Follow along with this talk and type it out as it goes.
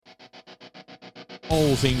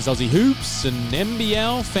All things Aussie hoops and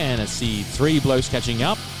NBL fantasy. Three blokes catching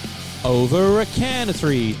up over a can of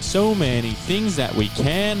three. So many things that we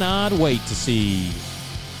cannot wait to see.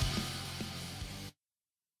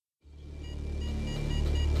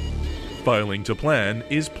 Failing to plan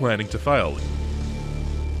is planning to fail.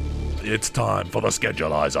 It's time for the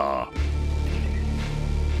Scheduleizer.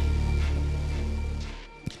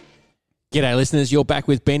 G'day listeners, you're back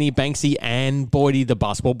with Benny, Banksy and Boydie, the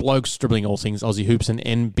basketball blokes, dribbling all things Aussie hoops and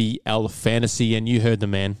NBL fantasy. And you heard the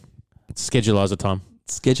man. It's Scheduleizer time.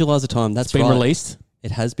 Scheduleizer time, that's right. It's been released.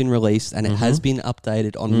 It has been released and it has been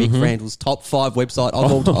updated on Mick Randall's top 5 website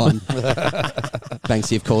of all time.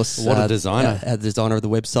 Banksy, of course. What a designer. The designer of the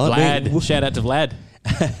website. Vlad. Shout out to Vlad.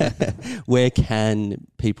 Where can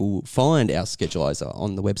people find our Scheduleizer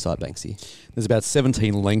on the website, Banksy? There's about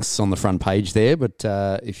 17 links on the front page there, but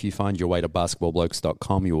if you find your way to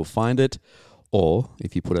basketballblokes.com, you will find it. Or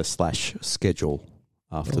if you put a /schedule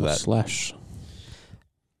after that. /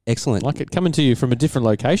 Excellent. I like it coming to you from a different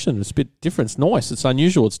location. It's a bit different. It's nice. It's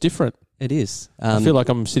unusual. It's different. It is. I feel like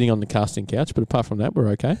I'm sitting on the casting couch, but apart from that, we're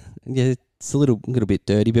okay. Yeah, it's a little bit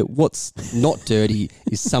dirty, but what's not dirty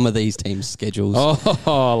is some of these teams' schedules. Oh,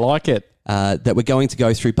 I like it. That we're going to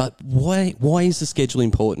go through. But why is the schedule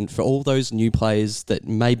important for all those new players that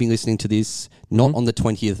may be listening to this not on the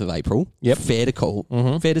 20th of April? Yep. Fair to call.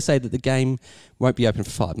 Fair to say that the game won't be open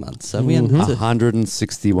for 5 months. So we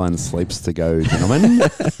 161 sleeps to go, gentlemen.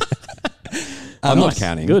 I'm not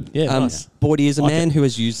counting. Good. Yeah, nice. Boydie is a man who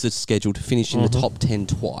has used the schedule to finish in the top 10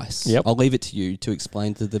 twice. Yep. I'll leave it to you to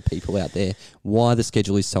explain to the people out there why the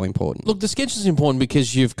schedule is so important. Look, the schedule is important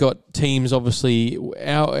because you've got teams. Obviously,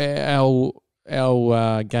 our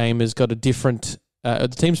game has got a different. The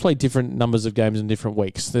teams play different numbers of games in different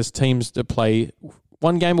weeks. There's teams that play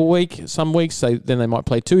one game a week. Some weeks, then they might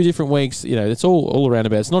play 2 different weeks. You know, it's all around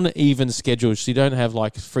about. It's not an even schedule. So you don't have,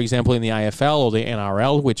 like, for example, in the AFL or the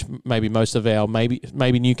NRL, which maybe most of our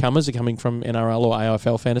maybe newcomers are coming from NRL or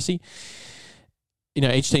AFL fantasy. You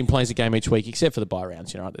know, each team plays a game each week, except for the bye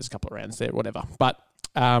rounds. You know, there's a couple of rounds there, whatever. But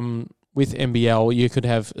with NBL, you could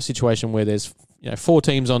have a situation where there's 4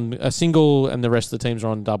 teams on a single and the rest of the teams are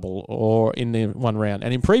on double or in the one round.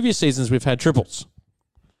 And in previous seasons, we've had triples.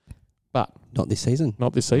 But not this season.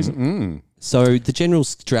 Not this season. Mm-hmm. So the general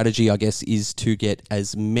strategy, I guess, is to get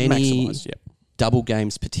as many double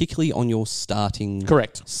games, particularly on your starting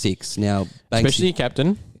 6. Now, Banksy, especially your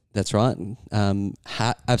captain. That's right.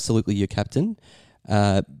 Absolutely your captain.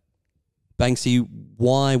 Banksy,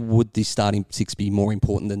 why would the starting 6 be more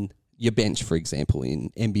important than your bench, for example, in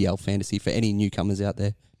NBL fantasy for any newcomers out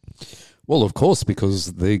there? Well, of course,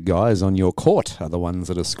 because the guys on your court are the ones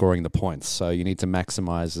that are scoring the points. So you need to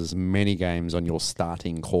maximize as many games on your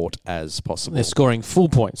starting court as possible. They're scoring full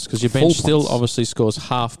points because your bench still obviously scores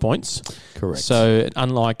half points. Correct. So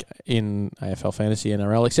unlike in AFL fantasy,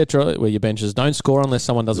 NRL, etc., where your benches don't score unless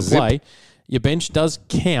someone doesn't play, your bench does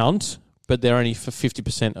count, but they're only for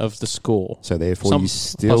 50% of the score. So therefore, you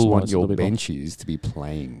still want your benches to be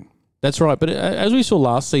playing. That's right, but as we saw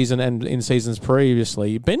last season and in seasons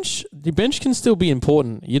previously, your bench can still be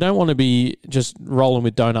important. You don't want to be just rolling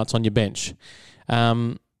with donuts on your bench. You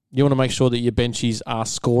want to make sure that your benchies are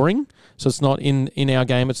scoring. So it's not in our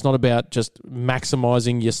game. It's not about just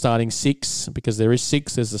maximising your starting 6 because there is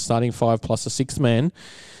 6. There's the starting 5 plus a 6th man.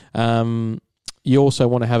 You also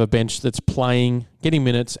want to have a bench that's playing, getting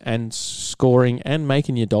minutes and scoring and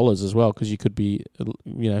making your dollars as well because you could be,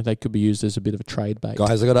 they could be used as a bit of a trade bait.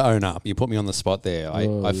 Guys, I got to own up. You put me on the spot there.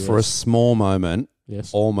 I for a small moment,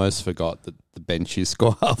 almost forgot that the benches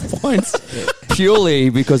score half points purely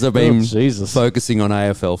because I've been focusing on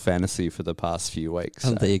AFL fantasy for the past few weeks.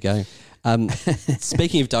 So. There you go.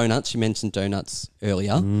 Speaking of donuts, you mentioned donuts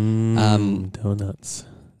earlier. Donuts.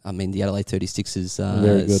 I mean, the Adelaide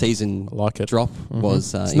 36ers season drop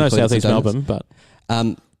was... it's no South East Melbourne, but...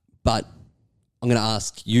 But I'm going to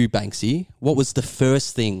ask you, Banksy, what was the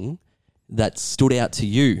first thing that stood out to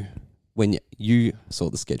you when you saw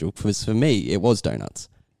the schedule? Because for me, it was donuts.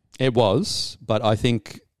 It was, but I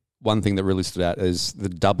think one thing that really stood out is the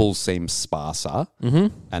doubles seem sparser,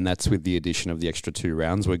 and that's with the addition of the extra 2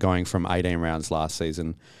 rounds. We're going from 18 rounds last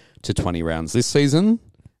season to 20 rounds this season.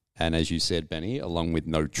 And as you said, Benny, along with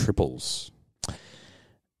no triples.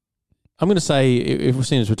 I'm going to say, if we're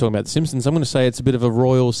talking about The Simpsons, I'm going to say it's a bit of a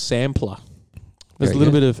royal sampler. There's a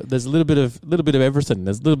little bit of everything.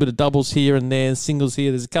 There's a little bit of doubles here and there, singles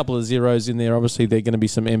here. There's a couple of zeros in there. Obviously, there are going to be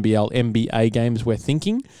some NBA games we're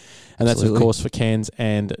thinking, and that's of course for Cairns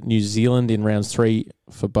and New Zealand in rounds 3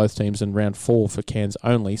 for both teams and round 4 for Cairns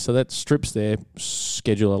only. So that strips their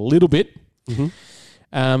schedule a little bit.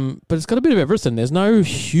 But it's got a bit of everything. There's no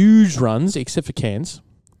huge runs except for Cairns.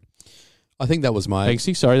 I think that was my...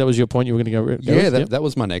 Banksy, sorry, that was your point you were going to go Yeah, with? that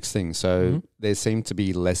was my next thing. So there seem to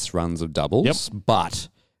be less runs of doubles, but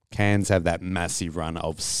Cairns have that massive run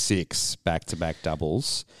of 6 back-to-back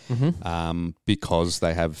doubles because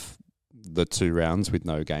they have the 2 rounds with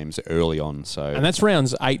no games early on. So And that's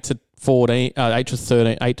rounds 8 to 14, 8 to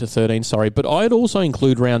 13, 8 to 13, sorry. But I'd also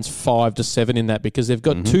include rounds 5 to 7 in that because they've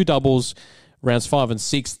got 2 doubles, rounds 5 and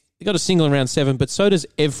 6. They've got a single in round 7, but so does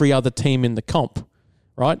every other team in the comp.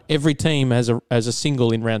 Right, every team has a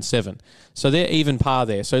single in round 7, so they're even par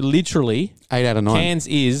there. So literally, 8 out of 9. Cairns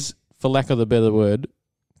is, for lack of a better word,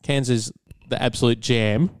 Cairns is the absolute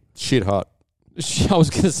jam. Shit hot. I was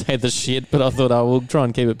going to say the shit, but I thought I will try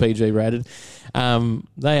and keep it PG rated.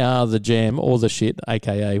 They are the jam or the shit,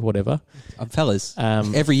 aka whatever. Fellas,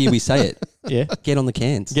 every year we say it. Yeah, get on the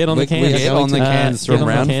Cairns. Get on the Cairns. Get on the Cairns from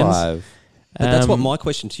round 5. But that's what my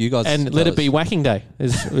question to you guys is. And let it be whacking day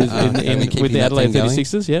with the Adelaide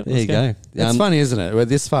 36ers. Yep, there you go. It's funny, isn't it? We're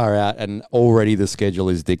this far out and already the schedule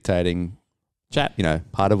is dictating, chat.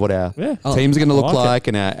 Part of what our Yeah. teams are going to look like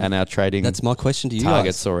and our trading That's my question to you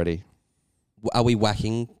targets guys. already. Are we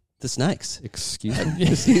whacking the snakes? Excuse me.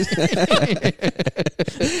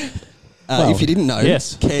 If you didn't know,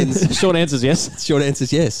 yes. Cairns. Short answers, yes. Short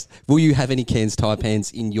answers, yes. Will you have any Cairns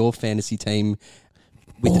Taipans in your fantasy team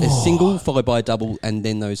with a single followed by a double and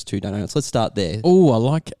then those 2 donuts? Let's start there. Oh,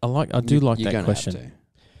 I do like You're that gonna question. have to.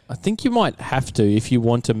 I think you might have to if you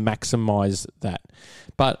want to maximize that.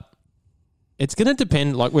 But it's going to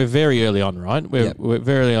depend. Like, we're very early on, right? We're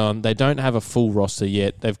very early on. They don't have a full roster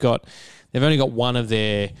yet. They've only got one of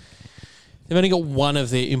their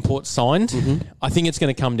imports signed. I think it's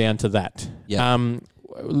going to come down to that. Yeah.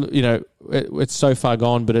 It's so far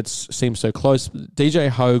gone, but it seems so close. DJ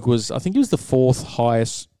Hogue I think he was the 4th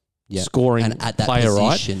highest scoring and at that player,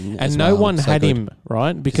 right? position And as no well. one So had good. him,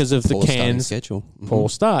 right? Because of the Poor starting Cairns schedule. poor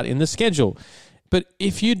start in the schedule. But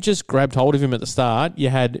if you'd just grabbed hold of him at the start,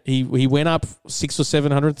 he went up 600,000 or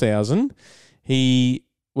 700,000. He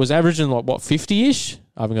was averaging 50-ish.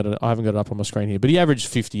 I haven't got it up on my screen here, but he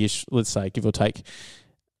averaged 50-ish, let's say, give or take.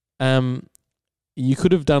 You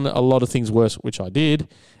could have done a lot of things worse, which I did,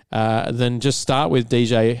 than just start with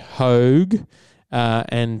DJ Hogue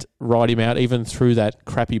and ride him out even through that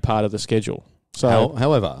crappy part of the schedule. So,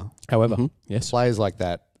 However, yes, players like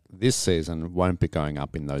that this season won't be going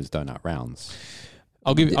up in those donut rounds.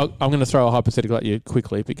 I'm going to throw a hypothetical at you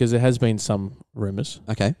quickly because there has been some rumours.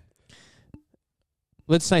 Okay.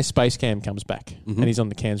 Let's say Space Cam comes back and he's on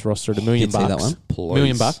the Cairns roster at $1 million. Did see that one. Please. $1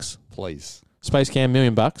 million. Please. Space Cam, $1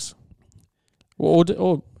 million.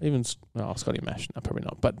 Or even Scotty Mash. No, probably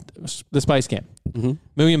not. But the Space Cam, $1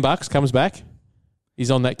 million comes back.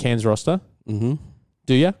 He's on that Cairns roster. Do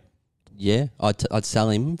you? Yeah, I'd sell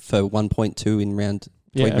him for 1.2 in round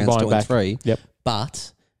and rounds buy him 2 and back. 3. Yep.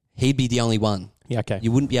 But he'd be the only one. Yeah. Okay.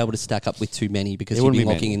 You wouldn't be able to stack up with too many because There you'd be wouldn't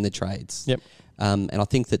be locking many. in the trades. Yep. And I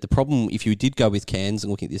think that the problem, if you did go with Cairns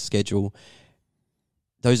and looking at this schedule,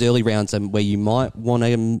 those early rounds are where you might want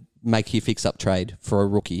to make your fix-up trade for a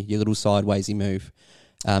rookie, your little sidewaysy move.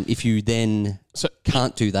 If you then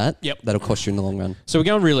can't do that, that'll cost you in the long run. So we're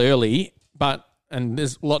going really early, and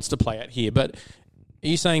there's lots to play out here, but are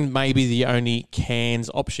you saying maybe the only Cairns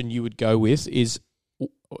option you would go with is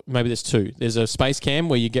maybe there's 2? There's a Space Cam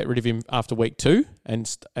where you get rid of him after week 2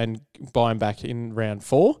 and buy him back in round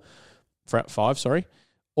 5, sorry.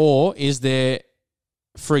 Or is there,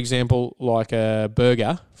 for example, like a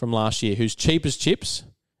Burger from last year who's cheap as chips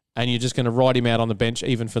and you're just going to ride him out on the bench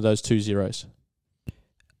even for those 2 zeros?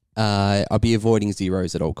 I'll be avoiding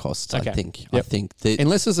zeros at all costs, Okay. I think. Yep. I think that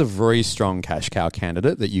Unless there's a very strong cash cow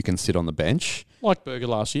candidate that you can sit on the bench Like Burger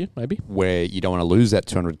last year, maybe. where you don't want to lose that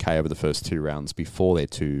 200K over the first 2 rounds before their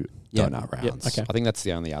 2 donut rounds. Yep, okay. I think that's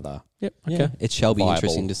the only other. Yep. Okay. yeah, it shall be Viable.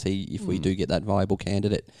 interesting to see if we do get that viable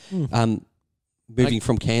candidate. Moving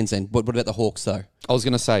from Cairns then, what about the Hawks though? I was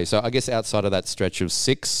going to say, so I guess outside of that stretch of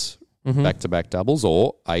 6 back-to-back doubles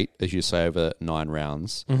or 8, as you say, over 9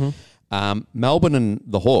 rounds, Melbourne and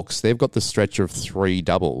the Hawks, they've got the stretch of 3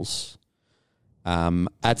 doubles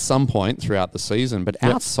at some point throughout the season. But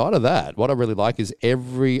outside of that, what I really like is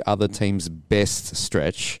every other team's best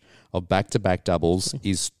stretch of back-to-back doubles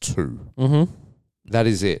is 2. That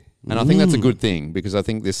is it. And I think that's a good thing because I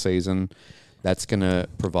think this season that's going to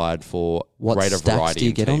provide for What greater stacks variety do you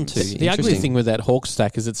in get teams. onto? The ugly Interesting. thing with that Hawks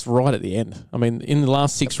stack is it's right at the end. I mean, in the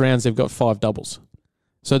last 6 rounds, they've got 5 doubles.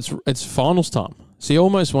 So it's finals time. So you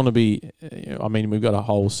almost want to be. I mean, we've got a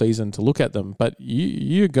whole season to look at them, but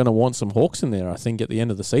you're going to want some Hawks in there. I think at the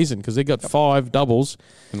end of the season because they've got 5 doubles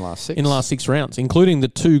in the last 6 rounds, including the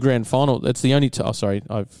 2 grand final. That's the only.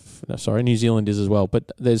 New Zealand is as well,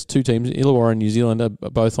 but there's 2 teams. Illawarra and New Zealand are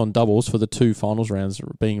both on doubles for the 2 finals rounds,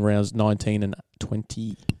 being rounds 19 and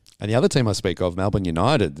 20. And the other team I speak of, Melbourne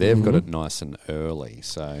United, they've got it nice and early.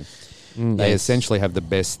 So they essentially have the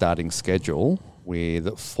best starting schedule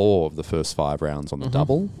with 4 of the first 5 rounds on the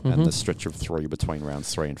double and the stretch of 3 between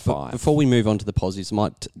rounds 3 and 5. Before we move on to the positives, I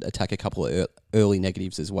might attack a couple of early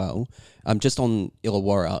negatives as well. Just on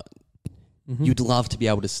Illawarra, you'd love to be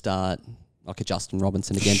able to start like a Justin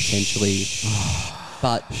Robinson again potentially.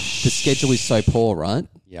 But the schedule is so poor, right?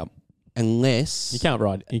 Yep. You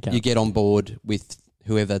can't. You get on board with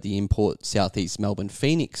whoever the import Southeast Melbourne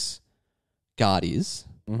Phoenix guard is,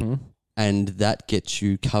 and that gets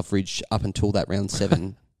you coverage up until that round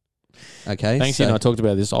 7. Okay, Banksy and I taled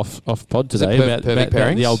about this off pod today about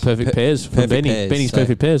pairings? the old perfect pairs from Perfect Benny. pairs, Benny's so-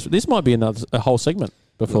 perfect pairs. This might be a whole segment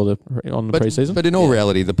before the preseason. But in all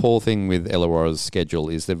reality, the poor thing with Illawarra's schedule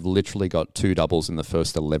is they've literally got 2 doubles in the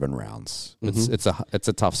first 11 rounds. It's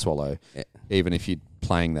a tough swallow, even if you're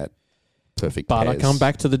playing that perfect But pairs. I come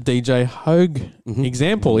back to the DJ Hogue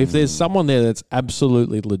example. If there's someone there that's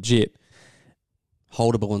absolutely legit,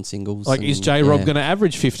 holdable on singles. like is J-Rob going to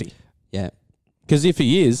average 50? Yeah. Because if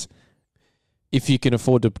he is, if you can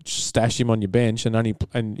afford to stash him on your bench and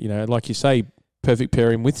like you say, perfect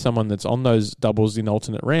pair him with someone that's on those doubles in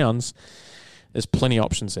alternate rounds, there's plenty of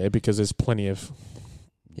options there because there's plenty of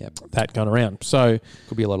that going around. So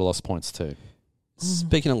Could be a lot of lost points too.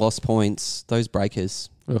 Speaking of lost points, those breakers,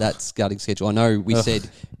 that starting schedule. I know we said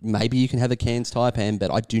maybe you can have a Cairns Taipan,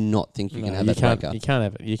 but I do not think you can have that breaker. You can't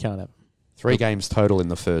have it. You can't have it. 3 games total in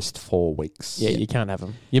the first 4 weeks. Yeah, you can't have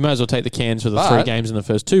them. You might as well take the Cairns for the 3 games in the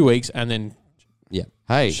first 2 weeks and then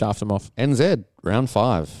shaft them off. NZ, round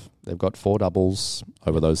 5. They've got 4 doubles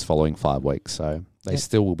over those following 5 weeks, so they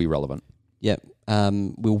still will be relevant. Yep.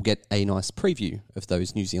 We'll get a nice preview of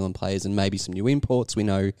those New Zealand players and maybe some new imports. We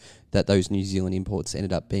know that those New Zealand imports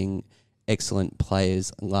ended up being excellent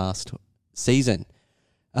players last season.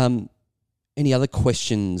 Any other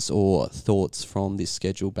questions or thoughts from this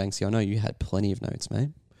schedule, Banksy? I know you had plenty of notes, mate.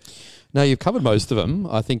 No, you've covered most of them.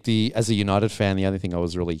 I think as a United fan, the only thing I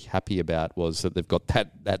was really happy about was that they've got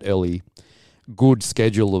that early good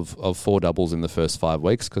schedule of 4 doubles in the first 5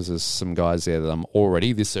 weeks because there's some guys there that I'm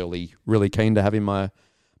already this early really keen to have in my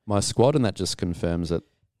squad, and that just confirms that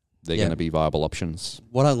they're going to be viable options.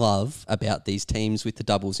 What I love about these teams with the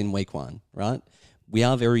doubles in week 1, right? We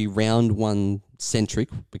are very round 1 centric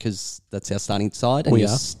because that's our starting side and you're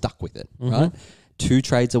stuck with it, right? 2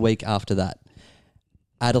 trades a week after that.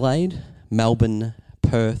 Adelaide, Melbourne,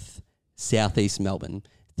 Perth, Southeast Melbourne.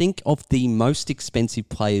 Think of the most expensive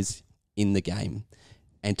players in the game.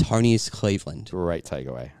 Antonius Cleveland. Great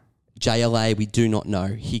takeaway. JLA, we do not know.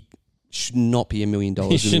 He should not be $1 million.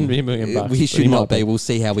 He shouldn't be $1 million. He should not be. We'll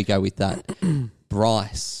see how we go with that.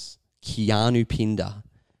 Bryce, Keanu Pinder,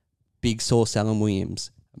 Big Sauce Allen Williams,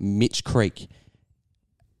 Mitch Creek.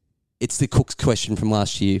 It's the Cook's question from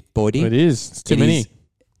last year, Boydie. It is. It's too many.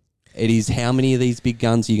 It is how many of these big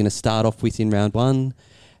guns are you going to start off with in round 1?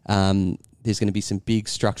 There's going to be some big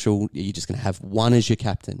structural. You're just going to have one as your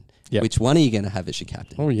captain. Yep. Which one are you going to have as your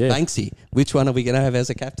captain? Oh, yeah. Banksy, which one are we going to have as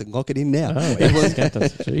a captain? Lock it in now. Oh,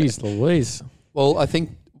 jeez Louise. Well, I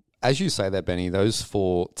think, as you say that, Benny, those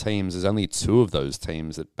 4 teams, there's only 2 of those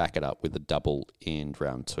teams that back it up with a double in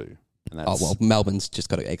round 2. And that's Melbourne's just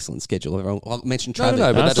got an excellent schedule. I mentioned Travis.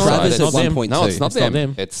 No, but that's Travis right. at 1.2. No, it's not them.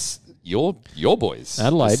 them. It's your boys.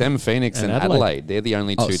 Adelaide. Sam Phoenix and Adelaide. They're the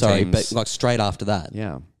only 2 teams. But like straight after that.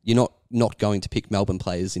 Yeah. You're not going to pick Melbourne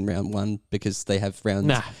players in round 1 because they have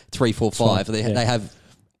rounds 3, 4, 5. They have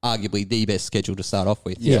arguably the best schedule to start off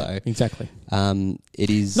with. Yeah, so, exactly. It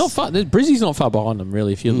is not far. Brizzy's not far behind them,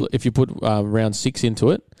 really. If you put round 6 into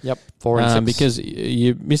it, 4 and 6, because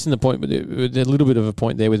you're missing the point. With a little bit of a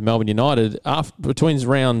point there with Melbourne United. Between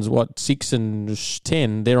rounds 6 and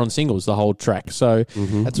 10, they're on singles the whole track. So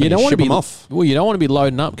that's you don't want to be off. Well, you don't want to be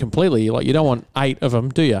loading up completely. Like you don't want 8 of them,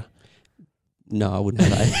 do you? No, I wouldn't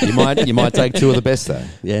have 8. you might take 2 of the best though.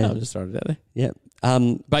 Yeah, I'm just throwing it out there. Yeah.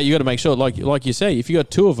 But you got to make sure, like you say, if you got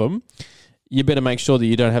 2 of them, you better make sure that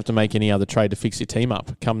you don't have to make any other trade to fix your team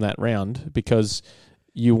up come that round because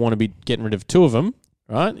you want to be getting rid of 2 of them,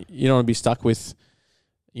 right? You don't want to be stuck with,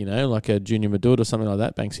 like a Junior Madud or something like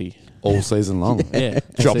that, Banksy. All season long. Yeah.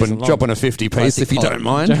 dropping a 50 piece if you don't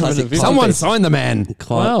mind. Classic Someone sign the man.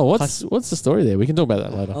 Well, what's the story there? We can talk about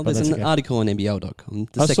that later. Oh, there's an article on NBL.com,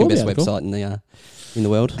 the I second saw best the article. website in the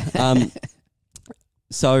world.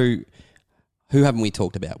 So Who haven't we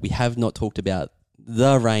talked about? We have not talked about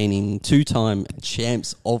the reigning 2-time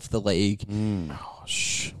champs of the league.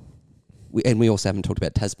 Gosh. We also haven't talked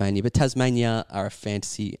about Tasmania, but Tasmania are a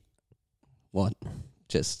fantasy,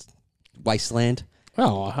 just wasteland.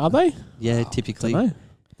 Oh, are they? Yeah, typically. Dunno.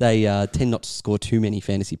 They tend not to score too many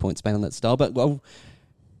fantasy points based on that style. But,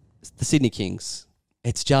 the Sydney Kings,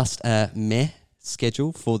 it's just a meh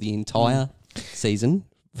schedule for the entire season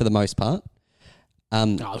for the most part.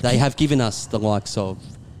 They have given us the likes of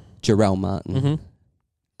Jarrell Martin,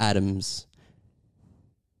 Adams,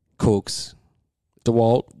 Cooks,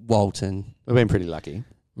 DeWalt, Walton. We've been pretty lucky.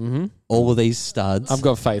 All of these studs. I've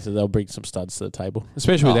got faith that they'll bring some studs to the table,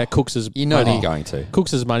 especially with that Cooks' You know money. they're going to.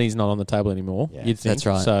 Cooks' money's not on the table anymore. Yeah. You'd think. That's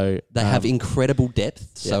right. So They have incredible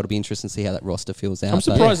depth, so it'll be interesting to see how that roster fills out. I'm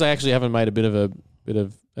surprised they actually haven't made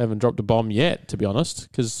haven't dropped a bomb yet, to be honest,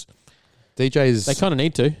 because DJ's they kind of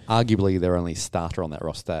need to. arguably their only starter on that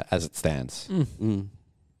roster as it stands.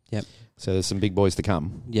 Yep. So there's some big boys to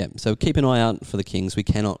come. Yeah, so keep an eye out for the Kings. We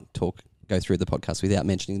cannot go through the podcast without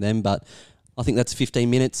mentioning them, but I think that's 15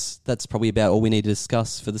 minutes. That's probably about all we need to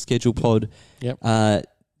discuss for the schedule pod. Yep.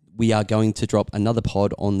 We are going to drop another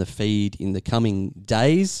pod on the feed in the coming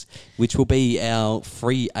days, which will be our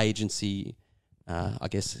free agency,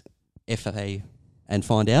 FA and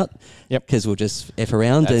find out. Yep. Because we'll just F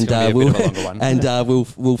around That's gonna be a bit of a longer one. and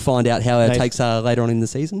we'll find out how our takes are later on in the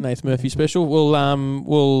season. Nath Murphy special.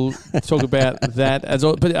 We'll talk about that as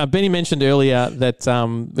well. But Benny mentioned earlier that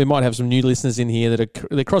we might have some new listeners in here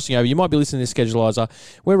they're crossing over. You might be listening to Schedulizer.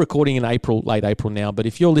 We're recording in late April now. But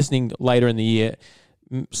if you're listening later in the year,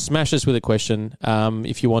 smash us with a question.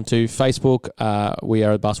 If you want to, Facebook, we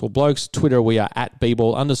are at Basketball Blokes. Twitter, we are at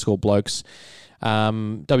bball_blokes.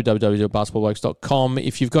 www.basketballblokes.com.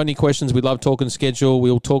 If you've got any questions, we love talking schedule.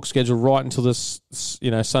 We'll talk schedule right until the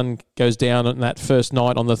sun goes down on that first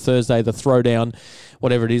night on the Thursday, the throwdown,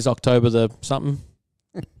 whatever it is, October the something.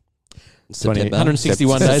 September.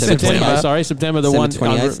 161 days. September the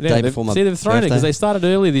 28th, day before my see, they've thrown it because birthday. they started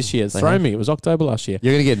earlier this year. It's thrown me. It was October last year.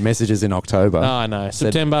 You're going to get messages in October. Oh, I know.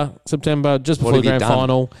 September, just before What the have you grand done?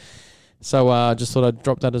 final. So just thought I'd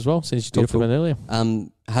drop that as well, since you talked about it earlier.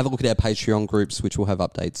 Have a look at our Patreon groups, which will have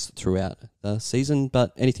updates throughout the season.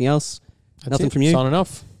 But anything else? That's Nothing it. from you? Signing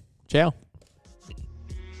off. Ciao.